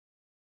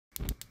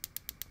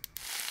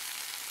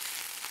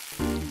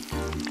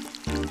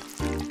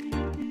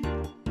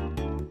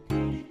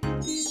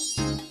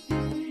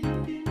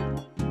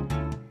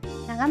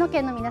長野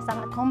県の皆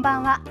様、こんば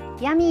んは。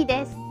ヤミー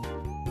です。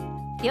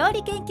料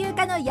理研究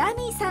家のヤ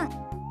ミーさん。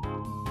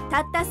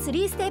たった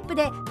3ステップ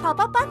でパ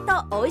パパ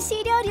ッと美味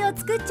しい料理を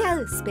作っちゃ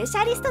うスペシ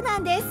ャリストな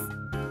んです。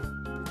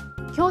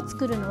今日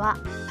作るのは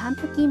パン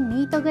プキン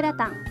ミートグラ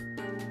タン。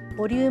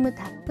ボリューム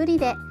たっぷり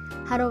で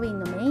ハロウィン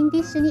のメインデ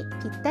ィッシュに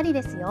ぴったり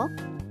ですよ。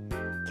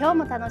今日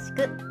も楽し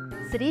く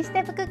3ス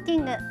テップクッキ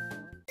ング。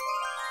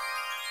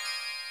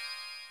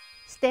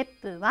ステッ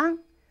プ1、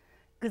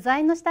具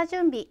材の下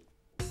準備。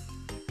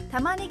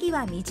玉ねぎ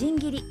はみじん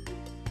切り、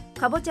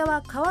かぼちゃ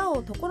は皮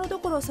をところど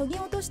ころそぎ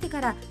落としてか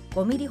ら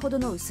5ミリほど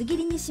の薄切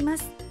りにしま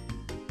す。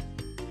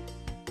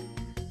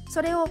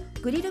それを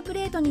グリルプ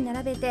レートに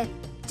並べて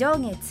上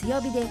下強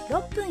火で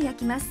6分焼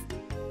きます。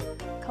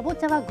かぼ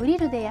ちゃはグリ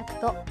ルで焼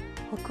くと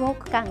ホクホ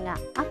ク感が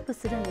アップ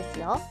するんです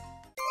よ。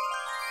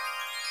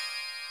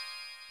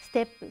ス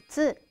テップ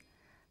2、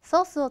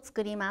ソースを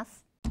作りま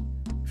す。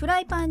フ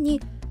ライパン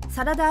に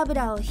サラダ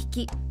油をひ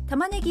き、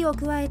玉ねぎを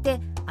加えて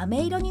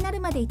飴色にな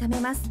るまで炒め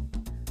ます。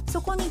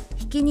そこに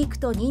ひき肉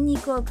とニンニ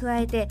クを加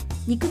えて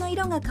肉の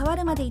色が変わ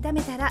るまで炒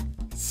めたら、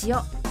塩、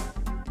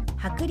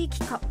薄力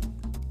粉、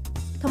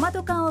トマ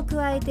ト缶を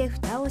加えて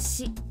蓋を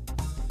し、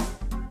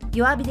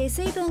弱火で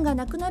水分が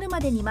なくなるま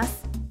で煮ま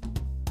す。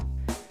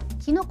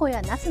きのこ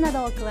やナスな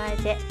どを加え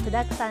て具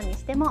だくさんに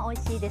しても美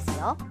味しいです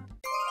よ。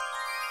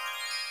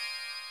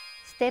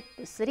ステッ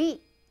プ3、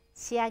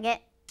仕上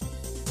げ。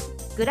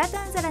グラ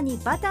タン皿に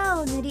バタ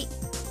ーを塗り、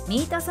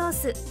ミートソー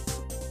ス、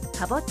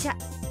かぼちゃ、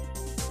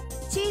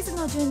チーズ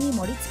の順に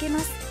盛り付けま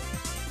す。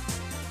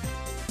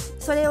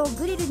それを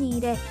グリルに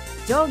入れ、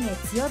上下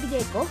強火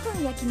で5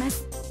分焼きま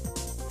す。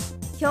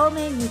表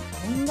面に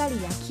こんがり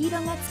焼き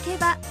色がつけ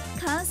ば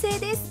完成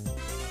です。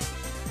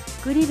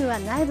グリルは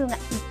内部が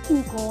一気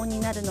に高温に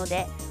なるの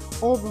で、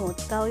オーブンを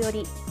使うよ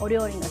りお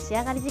料理の仕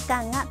上がり時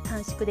間が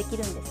短縮でき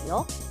るんです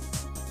よ。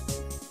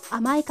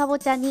甘いかぼ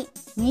ちゃに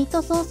ミー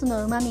トソース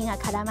のうまみが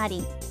絡ま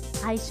り、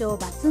相性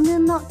抜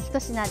群の一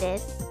品で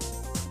す。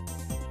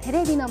テ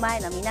レビの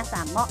前の皆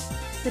さんも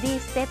3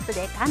ステップ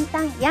で簡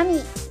単ヤミ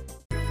ー。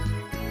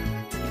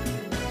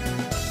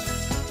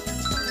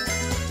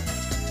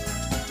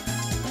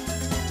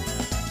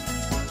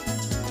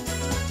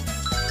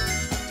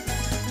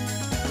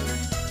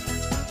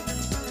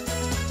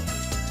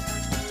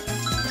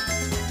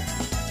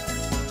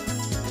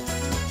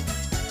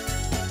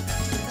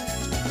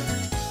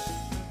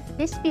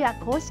レシピは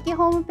公式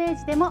ホームペー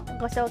ジでも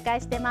ご紹介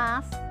して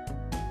ます。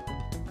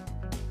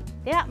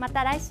ではま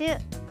た来週。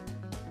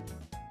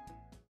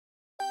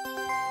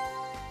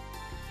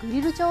グリ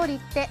ル調理っ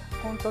て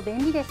本当便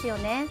利ですよ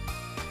ね。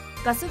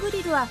ガスグ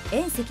リルは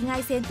遠赤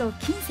外線と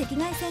近赤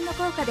外線の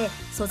効果で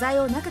素材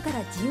を中か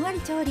らじんわり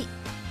調理。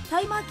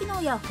タイマー機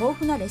能や豊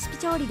富なレシピ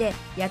調理で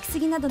焼きす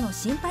ぎなどの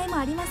心配も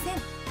ありません。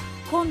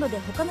コンロで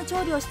他の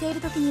調理をしてい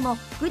る時にも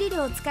グリル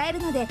を使える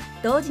ので、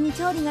同時に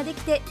調理がで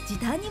きて時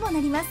短にもな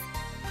ります。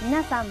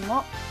皆さん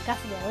もガス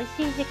で美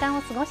味しい時間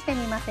を過ごして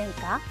みません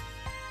か？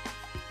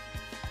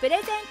プ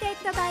レゼンテ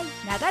ッドバイ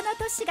長野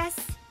都市ガ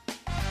ス。